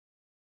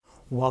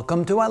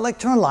Welcome to our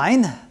lecture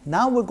online.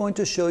 Now we're going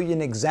to show you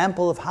an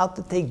example of how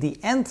to take the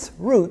nth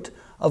root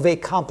of a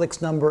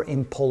complex number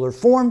in polar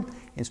form.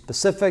 In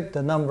specific,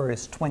 the number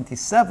is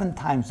 27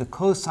 times the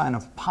cosine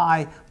of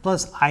pi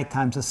plus I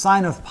times the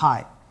sine of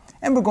pi.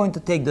 And we're going to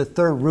take the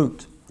third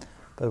root.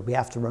 But we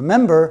have to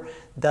remember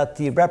that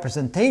the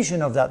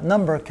representation of that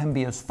number can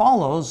be as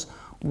follows,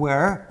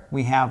 where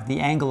we have the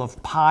angle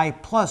of pi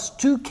plus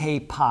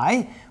 2k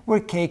pi,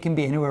 where k can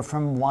be anywhere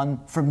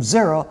from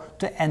 0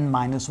 to n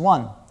minus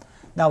 1.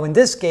 Now in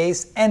this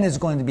case, n is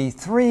going to be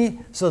 3,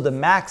 so the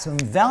maximum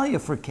value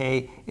for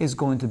k is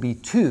going to be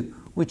 2,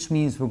 which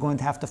means we're going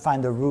to have to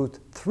find the root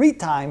 3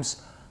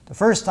 times. The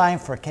first time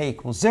for k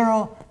equals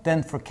 0,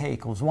 then for k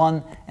equals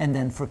 1, and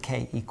then for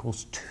k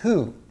equals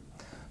 2.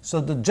 So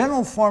the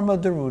general form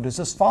of the root is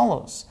as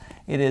follows.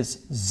 It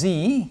is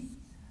z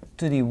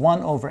to the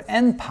 1 over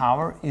n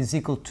power is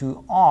equal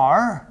to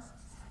r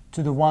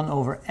to the 1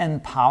 over n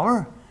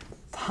power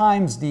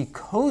times the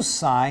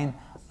cosine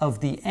of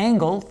the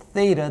angle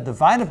theta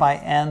divided by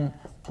n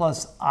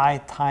plus I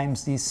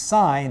times the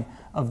sine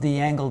of the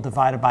angle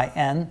divided by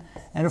n.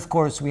 And of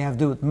course we have to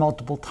do it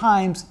multiple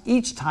times,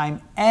 each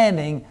time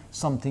adding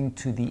something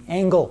to the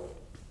angle.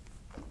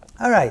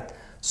 Alright,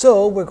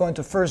 so we're going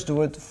to first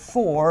do it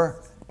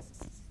for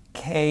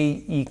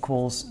k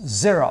equals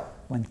 0.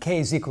 When k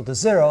is equal to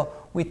 0,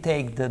 we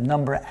take the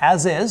number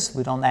as is,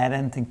 we don't add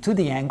anything to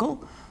the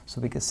angle.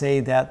 So we can say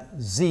that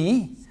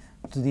z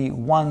to the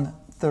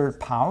 1/3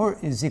 power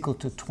is equal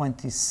to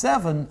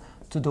 27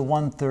 to the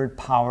 1/3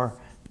 power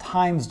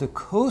times the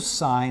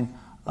cosine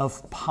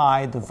of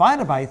pi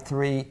divided by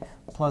 3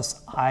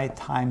 plus I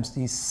times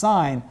the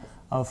sine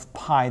of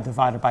pi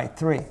divided by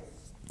 3.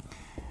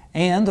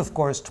 And of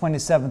course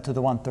 27 to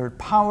the 1/3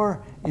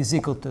 power is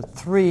equal to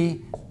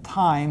 3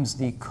 times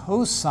the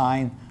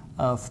cosine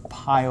of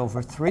pi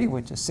over 3,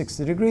 which is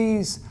 60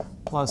 degrees,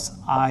 plus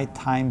I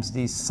times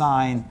the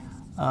sine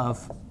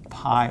of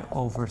pi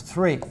over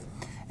 3.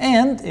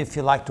 And if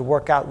you like to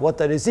work out what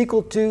that is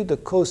equal to, the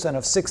cosine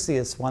of 60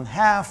 is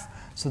 1/2,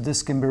 so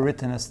this can be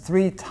written as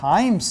 3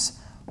 times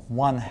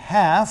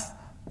 1/2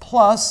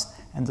 plus,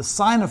 and the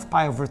sine of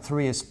pi over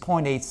 3 is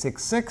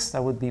 0.866,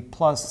 that would be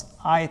plus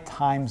I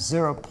times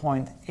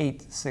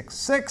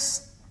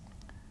 0.866.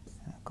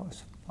 It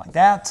goes like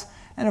that.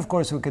 And of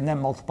course we can then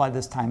multiply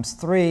this times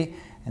 3,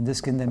 and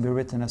this can then be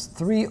written as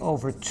 3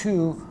 over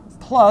 2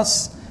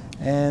 plus,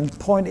 and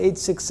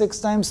 0.866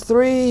 times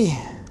 3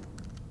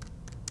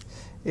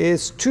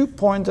 is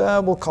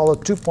we'll call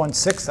it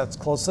 2.6, that's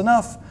close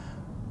enough,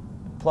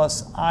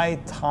 plus I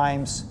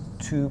times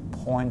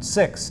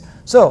 2.6.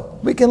 So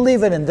we can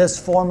leave it in this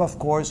form, of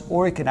course,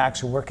 or you can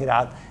actually work it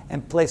out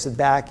and place it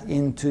back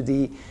into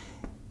the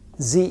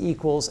z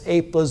equals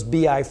a plus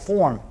bi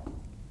form.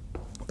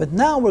 But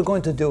now we're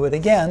going to do it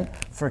again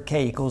for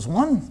k equals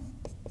 1.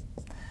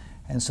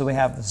 And so we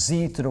have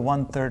z to the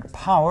 1/3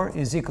 power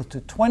is equal to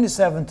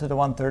 27 to the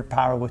 1/3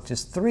 power, which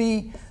is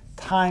 3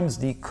 times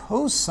the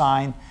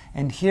cosine,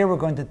 and here we're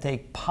going to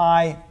take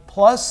pi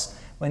plus,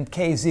 when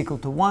k is equal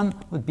to 1,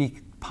 would be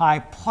pi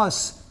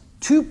plus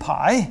 2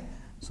 pi,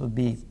 so it would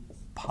be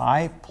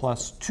pi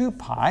plus 2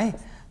 pi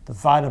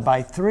divided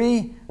by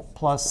 3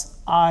 plus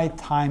I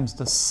times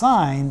the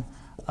sine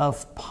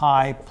of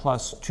pi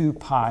plus 2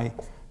 pi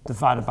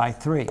divided by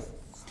 3.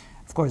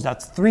 Of course,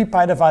 that's 3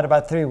 pi divided by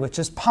 3, which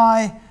is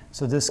pi,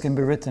 so this can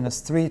be written as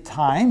 3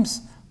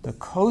 times the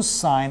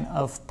cosine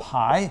of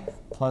pi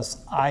plus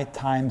I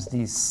times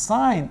the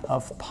sine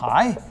of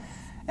pi.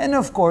 And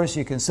of course,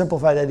 you can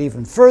simplify that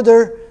even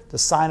further. The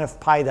sine of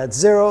pi, that's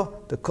 0.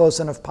 The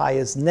cosine of pi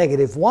is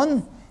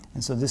 -1.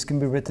 And so this can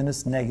be written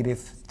as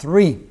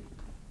 -3.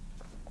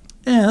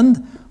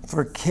 And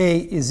for k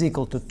is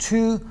equal to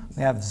 2,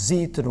 we have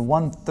z to the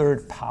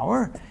 1/3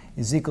 power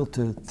is equal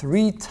to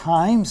 3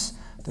 times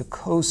the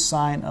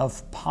cosine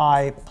of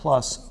pi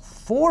plus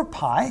 4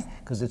 pi,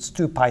 because it's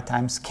 2 pi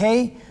times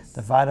k,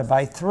 divided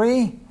by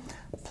 3,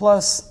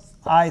 plus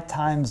I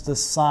times the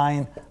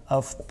sine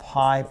of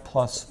pi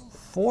plus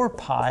 4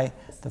 pi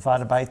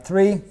divided by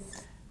 3,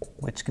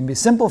 which can be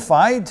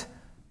simplified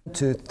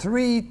to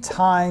 3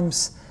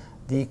 times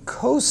the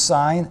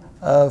cosine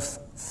of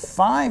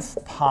 5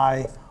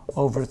 pi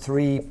over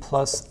 3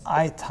 plus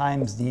I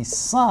times the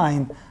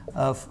sine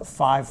of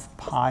 5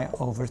 pi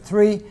over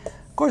 3.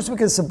 Of course, we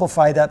can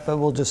simplify that, but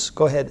we'll just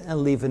go ahead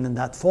and leave it in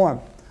that form.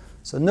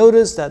 So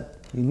notice that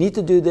you need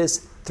to do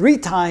this 3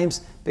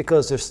 times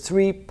because there's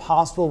 3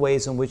 possible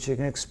ways in which you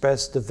can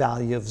express the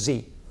value of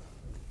z.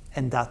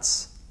 And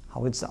that's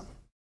how it's done.